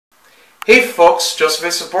Hey folks,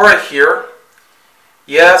 Sobora here.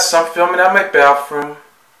 Yes, I'm filming at my bathroom.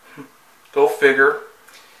 Go figure.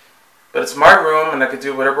 But it's my room and I can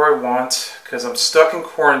do whatever I want because I'm stuck in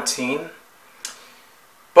quarantine.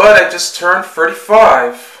 But I just turned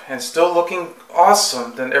 35 and still looking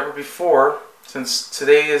awesome than ever before since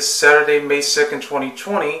today is Saturday, May 2nd,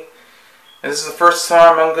 2020. And this is the first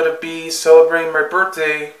time I'm going to be celebrating my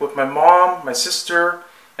birthday with my mom, my sister,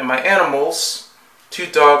 and my animals. 2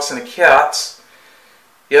 dogs and a cat.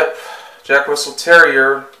 Yep, Jack Russell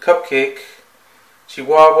Terrier, Cupcake,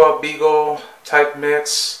 Chihuahua, Beagle, type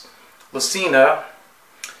mix, Lucina,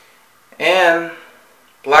 and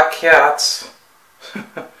Black Cat,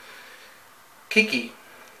 Kiki.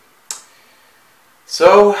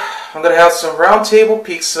 So, I'm going to have some round table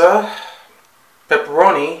pizza,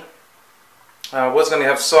 pepperoni. I was going to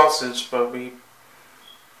have sausage, but we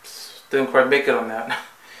didn't quite make it on that.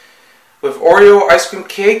 With Oreo ice cream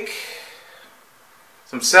cake,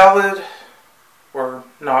 some salad, or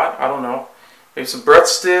not, I don't know. Maybe some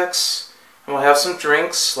breadsticks, and we'll have some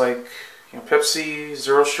drinks like Pepsi,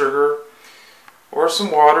 zero sugar, or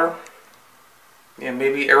some water, and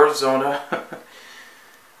maybe Arizona.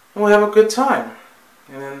 And we'll have a good time.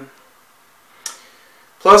 And then,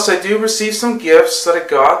 plus I do receive some gifts that I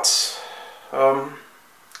got.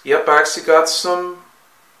 Yep, I actually got some,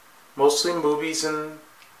 mostly movies and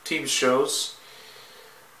TV shows.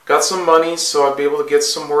 Got some money so I'd be able to get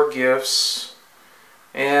some more gifts,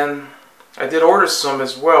 and I did order some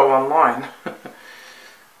as well online.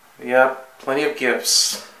 Yeah, plenty of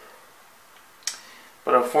gifts,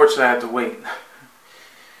 but unfortunately I had to wait.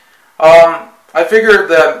 I figured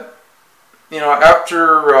that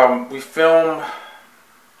after we film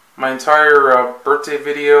my entire birthday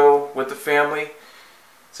video with the family,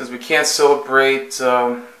 since we can't celebrate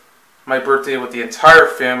my birthday with the entire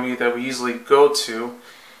family that we usually go to.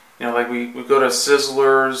 Like we go to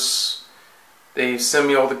Sizzlers, they send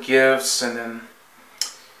me all the gifts, and then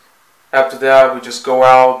after that we just go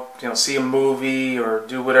out, see a movie or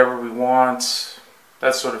do whatever we want,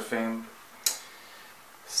 that sort of thing.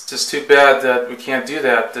 It's just too bad that we can't do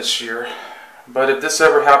that this year. But if this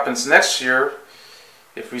ever happens next year,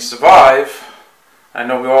 if we survive, I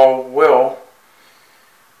know we all will,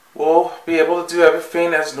 we'll be able to do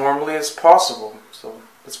everything as normally as possible. So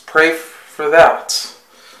let's pray for that.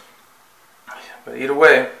 But either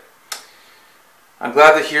way, I'm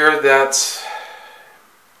glad to hear that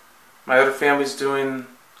my other family's doing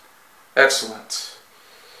excellent.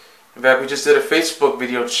 In fact, we just did a Facebook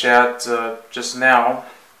video chat just now,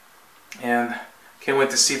 and can't wait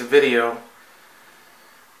to see the video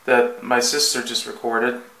that my sister just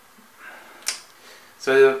recorded.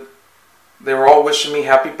 So they were all wishing me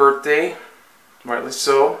happy birthday, rightly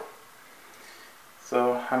so.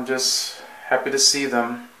 So I'm just happy to see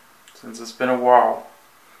them since it's been a while.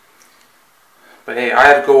 But hey, I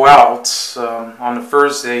had to go out on the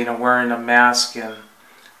Thursday, wearing a mask and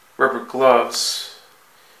rubber gloves.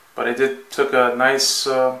 But I took a nice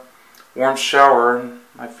warm shower, and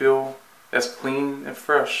I feel as clean and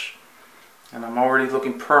fresh. And I'm already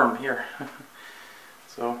looking perm here.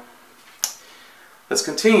 So let's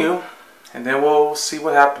continue, and then we'll see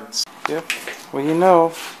what happens. Yep,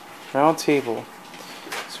 well, round table,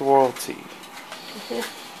 it's royalty.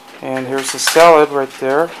 And here's the salad right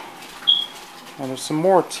there, and there's some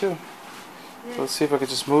more too. So let's see if I could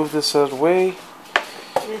just move this out of the way.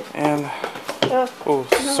 And oh,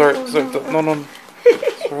 sorry, no,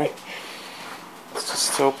 sorry. Let's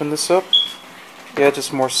just open this up. Yeah,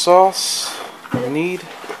 just more sauce we need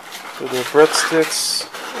for the breadsticks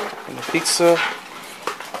and the pizza.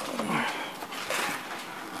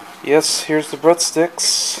 Yes, here's the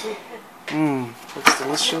breadsticks. Looks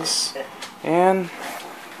delicious. And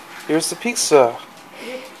here's the pizza.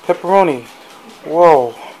 Pepperoni.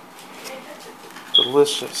 Whoa.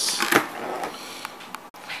 Delicious.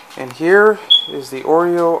 And here is the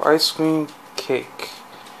Oreo ice cream cake.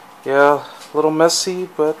 Yeah, a little messy,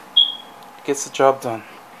 but it gets the job done.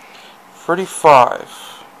 35.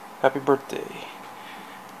 Happy birthday.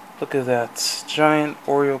 Look at that giant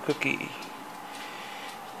Oreo cookie.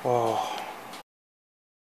 Wow.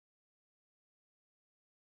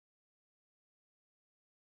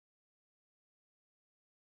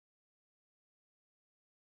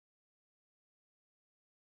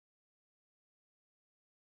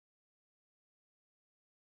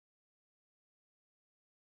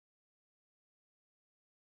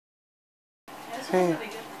 Hey,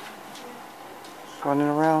 running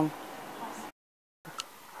around.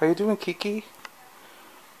 How you doing, Kiki?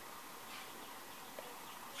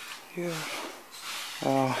 Yeah.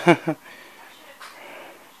 Oh.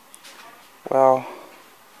 Wow.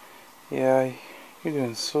 Yeah, you're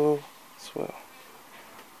doing so swell.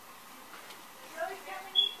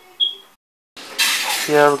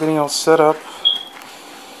 Yeah, we're getting all set up.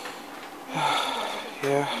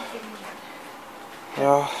 Yeah.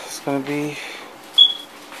 Well, it's gonna be a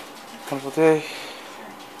wonderful day.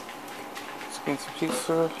 Let's get some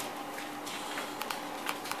pizza.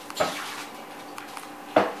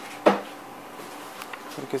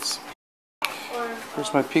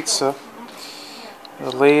 Here's my pizza.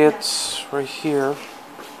 I'll lay it right here.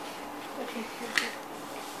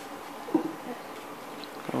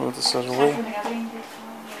 Move this out of the way.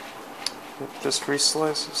 Get this 3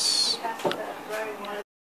 slices.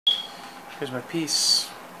 Here's my piece.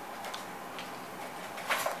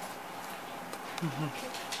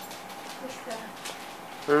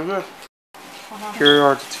 Very good. Here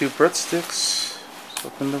are the 2 breadsticks. Let's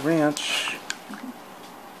open the ranch.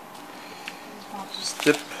 Just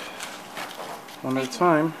dip one at a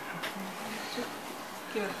time.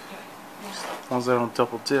 As long as I don't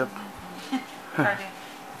double dip.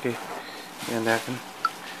 Okay, and that can,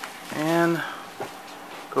 and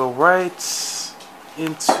go right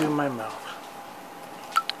into my mouth.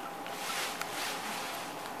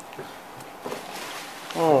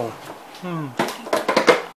 Oh,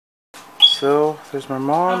 So there's my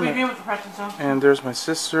mom, and there's my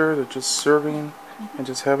sister. They're just serving and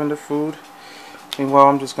just having their food. Meanwhile,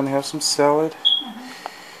 I'm just gonna have some salad.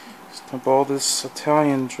 Just dump all this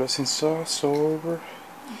Italian dressing sauce all over.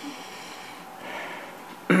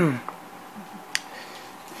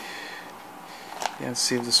 Yeah,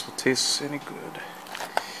 see if this will taste any good.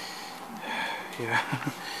 Yeah.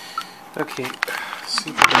 Okay. See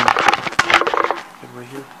if we can get it right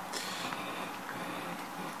here.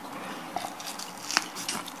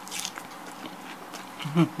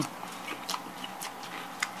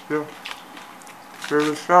 Yeah. There's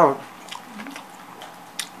a salad.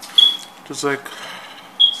 Just like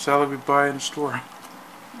salad we buy in the store.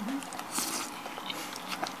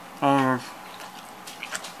 Round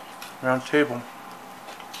table.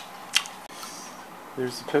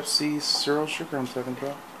 There's the Pepsi zero sugar I'm talking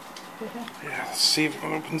about. Yeah, let's see if we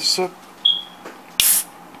can open this up.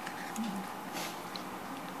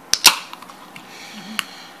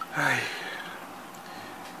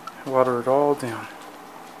 Water it all down.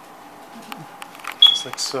 Just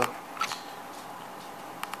like so.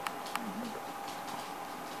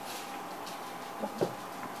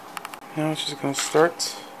 Now it's just going to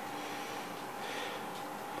start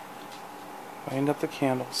lighting up the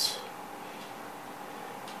candles.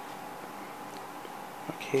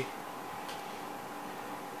 Okay.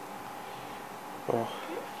 Oh.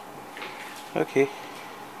 Okay.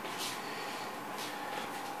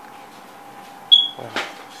 Wow.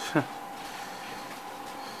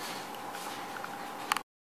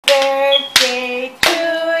 Birthday to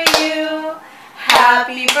you.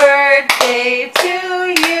 Happy birthday to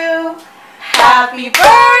you. Happy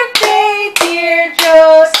birthday, dear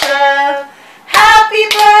Joseph. Happy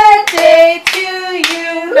birthday to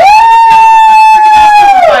you.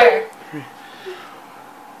 Fire.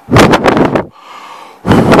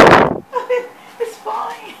 It's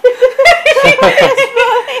fine.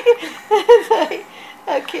 It's fine.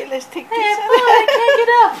 Okay, let's take this. I can't get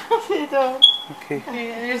up. Okay.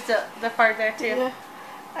 There's the part there too. Yeah.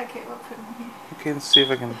 Okay, we'll put them here. Okay, let's see if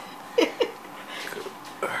I can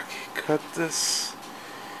cut this.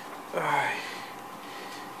 Alright.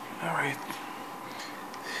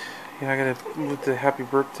 Yeah, I gotta move the happy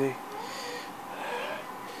birthday.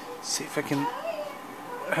 See if I can.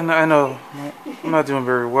 I know I'm not doing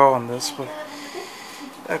very well on this, but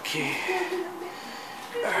okay.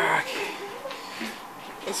 Okay.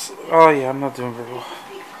 Oh yeah, I'm not doing very well.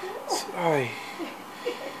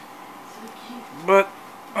 But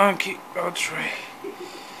okay, I'll try.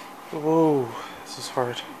 Whoa, this is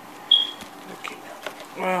hard. Okay,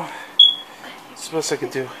 well, it's the best I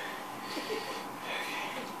could do.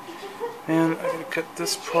 And I gotta cut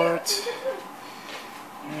this part,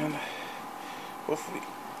 and hopefully,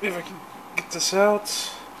 if I can get this out.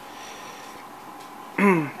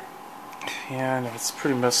 Yeah, I know it's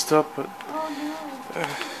pretty messed up, but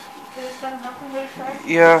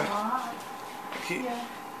yeah. Okay.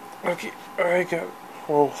 Okay, I got it.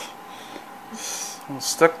 Whoa. I'm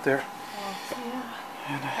stuck there.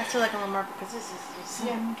 And, I feel like I'm a mark because this is just.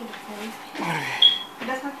 Yeah, I'm gonna get it for you. Okay.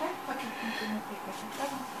 That's not fair?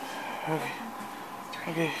 Okay.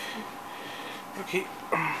 Okay. Okay.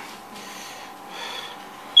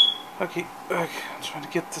 Okay. I'm trying to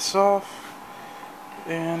get this off.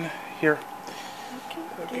 And here. Okay.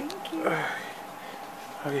 Thank you.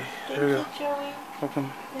 Okay. There we go. Joey.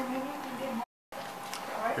 Welcome.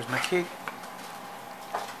 Here's my cake.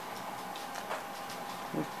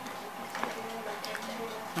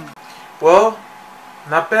 Well,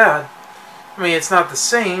 not bad. I mean, it's not the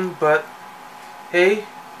same, but hey,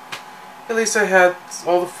 at least I had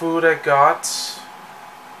all the food I got.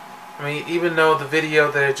 I mean, even though the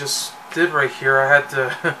video that I just did right here, I had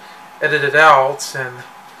to edit it out and,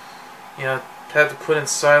 you know, had to put in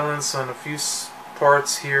silence on a few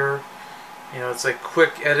parts here. You know, it's like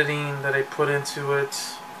quick editing that I put into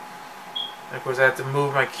it. And of course, I had to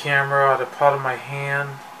move my camera out of the pot of my hand.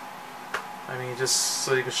 I mean, just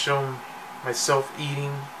so you can show myself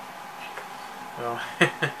eating. Well,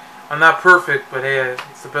 I'm not perfect, but hey,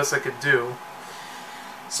 it's the best I could do.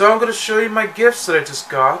 So I'm going to show you my gifts that I just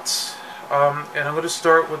got. And I'm going to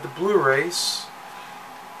start with the Blu-rays.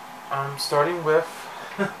 I'm starting with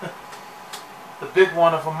the big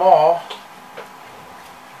one of them all.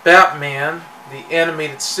 Batman, the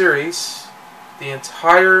animated series, the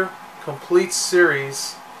entire complete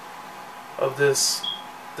series of this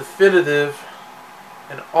definitive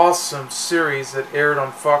and awesome series that aired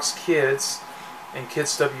on Fox Kids and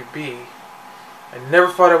Kids WB. I never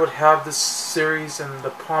thought I would have this series in the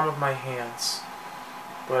palm of my hands,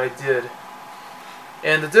 but I did.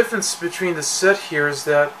 And the difference between the set here is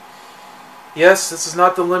that, yes, this is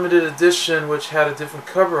not the limited edition which had a different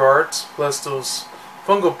cover art, plus those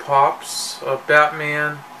Funko Pops of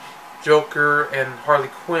Batman, Joker, and Harley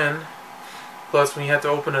Quinn. Plus, when you have to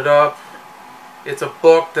open it up, it's a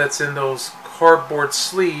book that's in those cardboard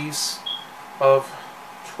sleeves of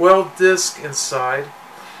 12 discs inside.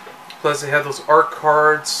 Plus, they have those art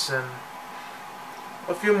cards and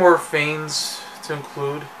a few more things to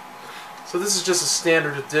include. So this is just a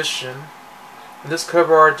standard edition. And this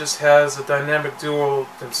cover art just has a dynamic duo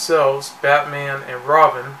themselves, Batman and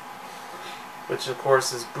Robin, which of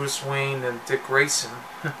course is Bruce Wayne and Dick Grayson.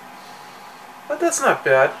 But that's not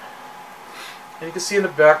bad. And you can see in the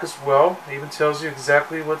back as well, it even tells you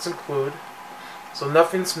exactly what's included. So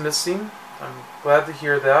nothing's missing. I'm glad to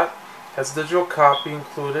hear that. Has a digital copy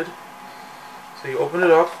included. So you open it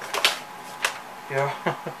up. Yeah.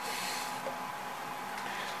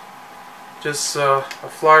 Just a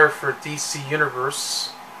flyer for DC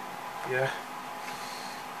Universe. Yeah.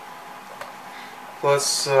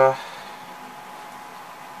 Plus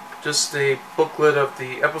just a booklet of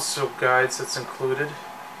the episode guides that's included.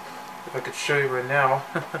 If I could show you right now.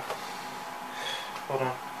 Hold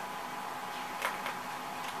on.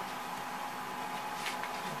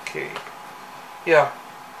 Okay. Yeah.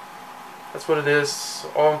 That's what it is.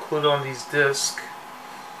 All included on these discs.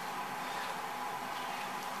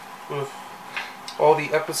 With all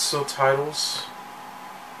the episode titles.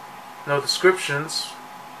 No descriptions.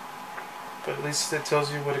 But at least it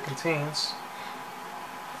tells you what it contains.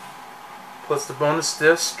 Plus the bonus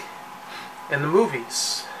disc and the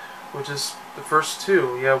movies, which is the first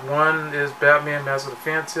two. Yeah, one is Batman Mask of the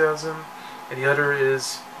Phantasm, and the other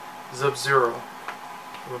is Sub-Zero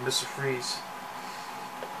with Mr. Freeze.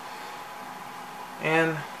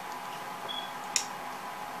 And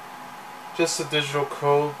just a digital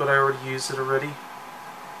code, but I already used it already.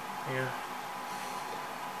 Yeah.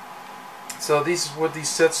 So these is what these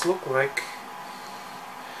sets look like.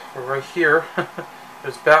 Right here,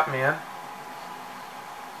 there's Batman.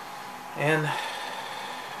 And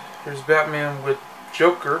there's Batman with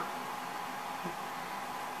Joker.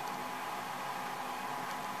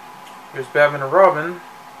 There's Batman and Robin.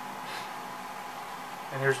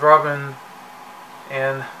 And here's Robin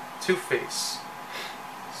and Two-Face.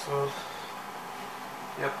 So,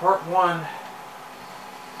 yeah, part one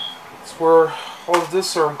is where all of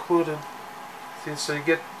this are included. See, so you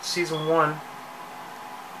get season one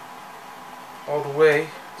all the way.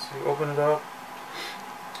 So you open it up,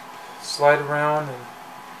 slide around, and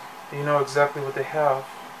you know exactly what they have.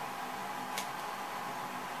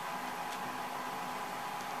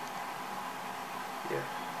 Yeah.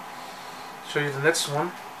 Show you the next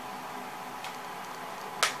one.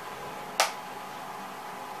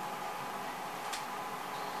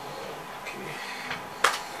 Okay.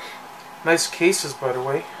 Nice cases, by the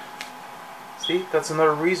way. See, that's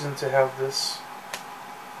another reason to have this.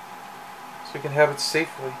 So you can have it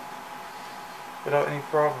safely without any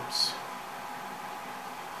problems.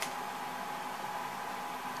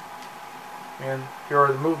 And here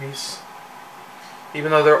are the movies.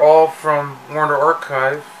 Even though they're all from Warner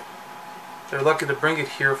Archive, they're lucky to bring it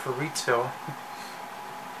here for retail.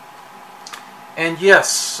 And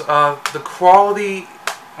yes, the quality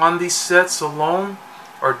on these sets alone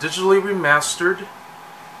are digitally remastered.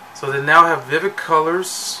 So they now have vivid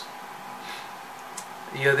colors.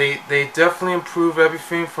 Yeah, they definitely improve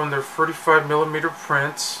everything from their 35mm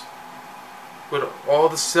print with all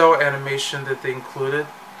the cell animation that they included.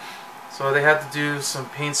 So they had to do some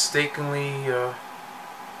painstakingly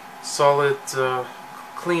solid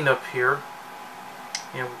cleanup here,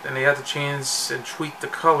 and they had to change and tweak the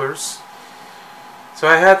colors. So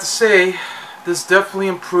I had to say, this definitely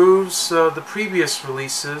improves the previous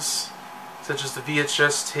releases, such as the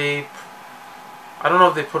VHS tape. I don't know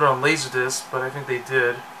if they put it on Laserdisc, but I think they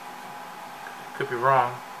did. Could be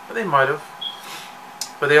wrong, but they might have.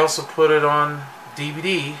 But they also put it on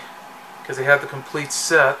DVD, because they had the complete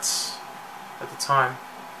sets at the time.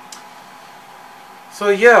 So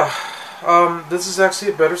yeah, this is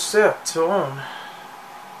actually a better set to own,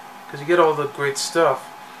 because you get all the great stuff.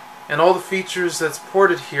 And all the features that's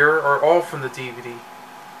ported here are all from the DVD.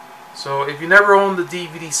 So if you never owned the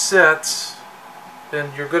DVD set,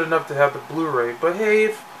 then you're good enough to have the Blu-ray. But hey,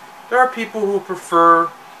 if there are people who prefer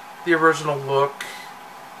the original look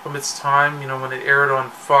from its time, when it aired on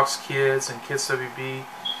Fox Kids and Kids WB,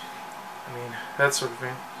 that sort of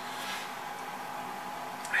thing.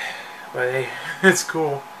 But hey, it's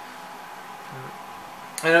cool.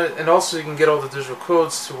 And also you can get all the digital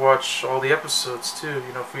codes to watch all the episodes too,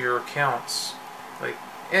 for your accounts. Like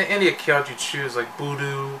any account you choose, like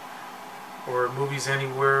Voodoo or Movies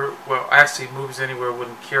Anywhere. Well, actually Movies Anywhere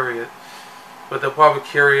wouldn't carry it, but they'll probably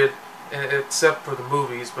carry it except for the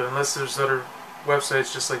movies. But unless there's other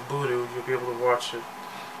websites just like Voodoo, you'll be able to watch it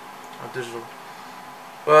on digital.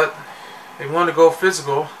 But if you want to go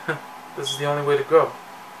physical, this is the only way to go.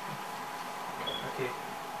 Okay.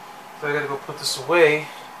 So I gotta go put this away.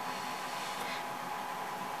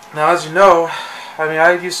 Now, as you know,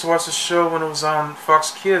 I used to watch the show when it was on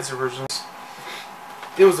Fox Kids originally.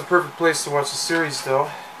 It was the perfect place to watch the series, though.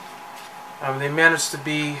 They managed to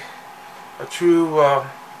be a true,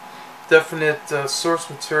 definite source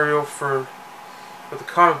material for the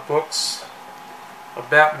comic books of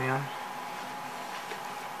Batman.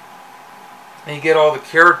 And you get all the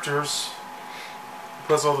characters,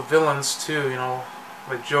 plus all the villains too,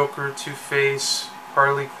 like Joker, Two-Face,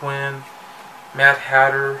 Harley Quinn, Mad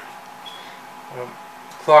Hatter,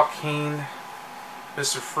 Clock King,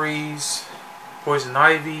 Mr. Freeze, Poison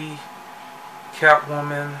Ivy,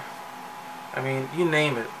 Catwoman. You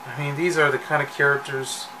name it. These are the kind of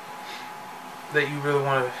characters that you really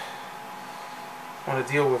want to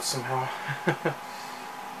deal with somehow.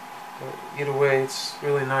 But either way, it's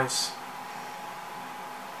really nice.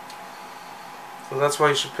 So that's why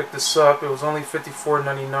you should pick this up. It was only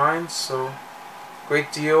 $54.99, so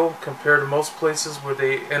great deal compared to most places where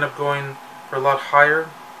they end up going for a lot higher.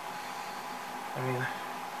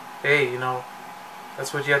 Hey,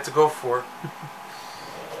 that's what you have to go for.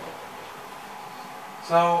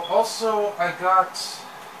 So also I got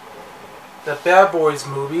the Bad Boys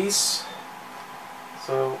movies.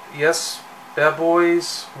 So yes, Bad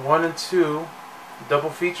Boys 1 and 2 double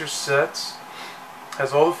feature sets.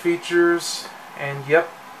 Has all the features, and yep,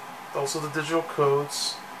 also the digital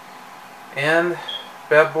codes, and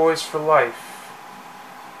Bad Boys for Life.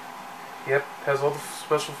 Yep, has all the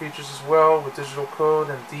special features as well with digital code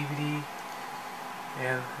and DVD.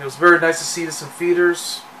 And it was very nice to see this in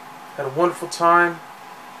theaters. Had a wonderful time.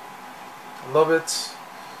 I love it.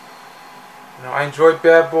 I enjoyed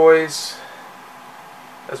Bad Boys,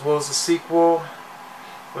 as well as the sequel,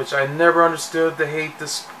 which I never understood the hate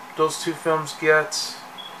those two films get.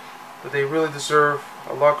 But they really deserve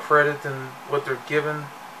a lot of credit than what they're given.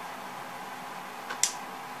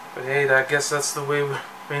 But hey, I guess that's the way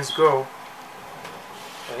things go.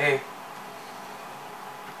 But hey.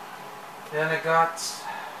 Then I got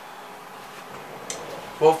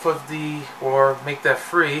both of the, or make that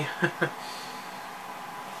free,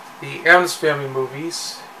 the Addams Family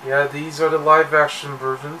movies. Yeah, these are the live action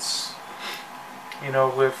versions.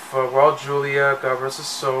 With Raul Julia, God rest his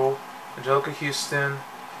soul, Angelica Houston,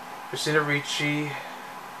 Christina Ricci,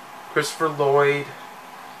 Christopher Lloyd,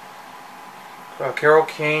 Carol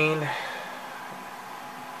Kane,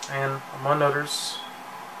 and among others.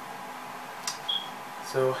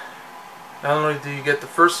 So not only do you get the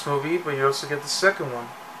first movie, but you also get the second one.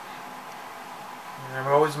 And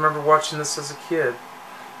I always remember watching this as a kid,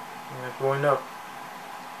 growing up.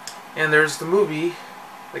 And there's the movie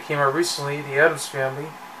that came out recently, The Addams Family,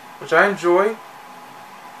 which I enjoy.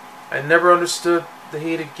 I never understood the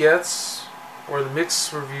hate it gets, or the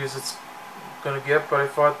mixed reviews it's going to get, but I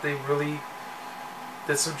thought they really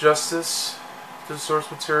did some justice to the source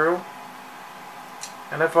material,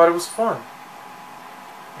 and I thought it was fun,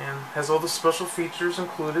 and has all the special features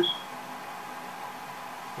included.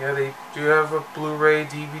 Yeah, they do have a Blu-ray,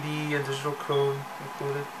 DVD, and digital code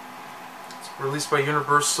included. It's released by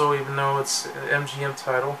Universal, even though it's an MGM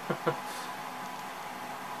title.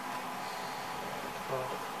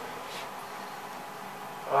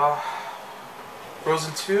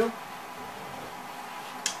 Frozen 2.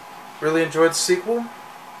 Really enjoyed the sequel.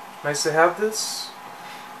 Nice to have this.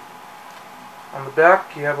 On the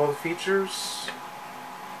back, you have all the features.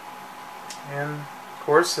 And, of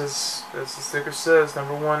course, as the sticker says,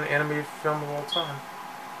 #1 animated film of all time.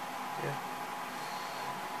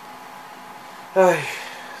 Yeah.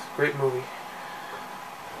 Great movie.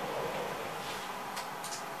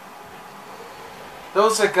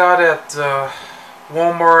 Those I got at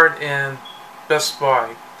Walmart and Best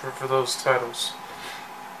Buy for those titles.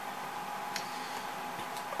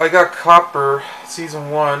 I got Copper Season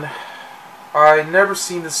 1. I never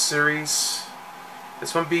seen this series.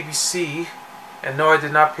 It's from BBC, and no, I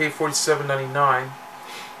did not pay $47.99.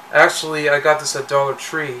 Actually, I got this at Dollar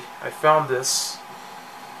Tree. I found this,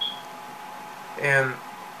 and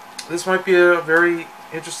this might be a very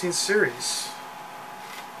interesting series.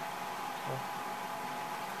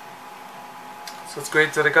 So it's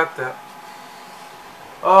great that I got that.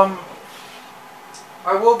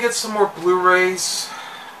 I will get some more Blu-rays.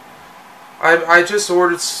 I just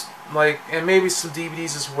ordered and maybe some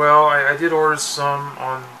DVDs as well. I did order some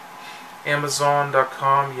on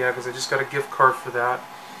Amazon.com, yeah, because I just got a gift card for that.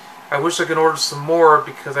 I wish I could order some more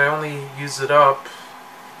because I only used it up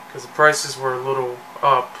because the prices were a little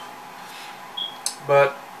up.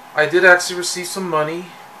 But I did actually receive some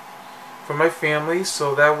money from my family,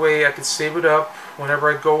 so that way I could save it up whenever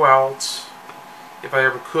I go out, if I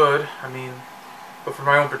ever could. I mean, but for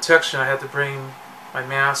my own protection, I had to bring my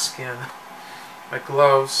mask and my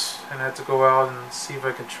gloves, and I had to go out and see if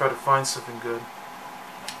I can try to find something good.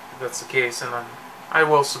 If that's the case, and I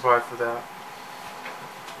will survive for that.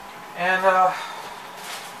 And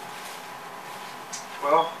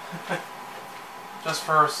well, just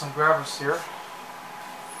for some grabbers here,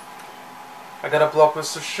 I got a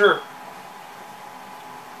Blockbuster shirt.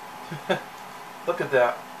 Look at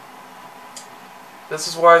that. This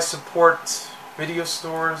is why I support video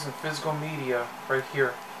stores and physical media right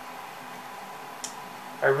here.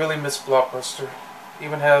 I really miss Blockbuster.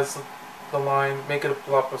 Even has the line, "Make it a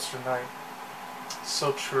Blockbuster night."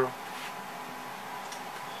 So true.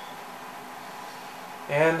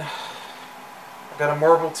 And I got a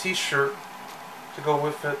Marvel t-shirt to go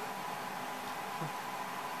with it.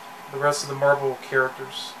 The rest of the Marvel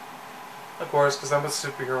characters. Of course, because I'm a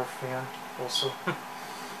superhero fan also.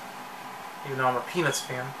 Even though I'm a Peanuts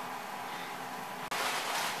fan.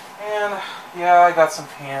 And yeah, I got some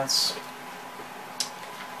pants.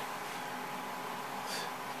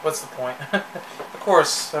 What's the point? Of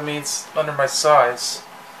course, I mean, it's under my size.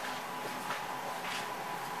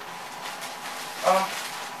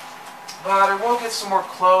 But I will get some more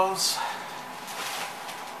clothes. I'm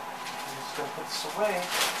just going to put this away.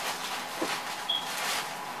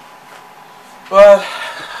 But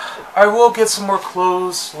I will get some more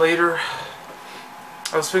clothes later.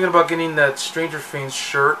 I was thinking about getting that Stranger Things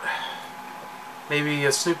shirt. Maybe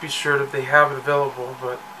a Snoopy shirt if they have it available,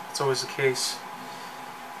 but it's always the case.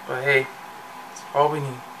 But hey, it's all we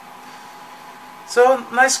need. So,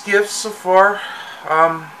 nice gifts so far.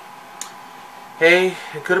 Hey,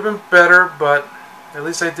 it could have been better, but at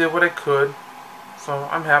least I did what I could. So,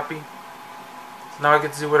 I'm happy. So now I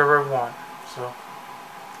get to do whatever I want. So,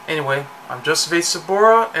 anyway, I'm Joseph A.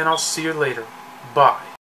 Sobora, and I'll see you later. Bye.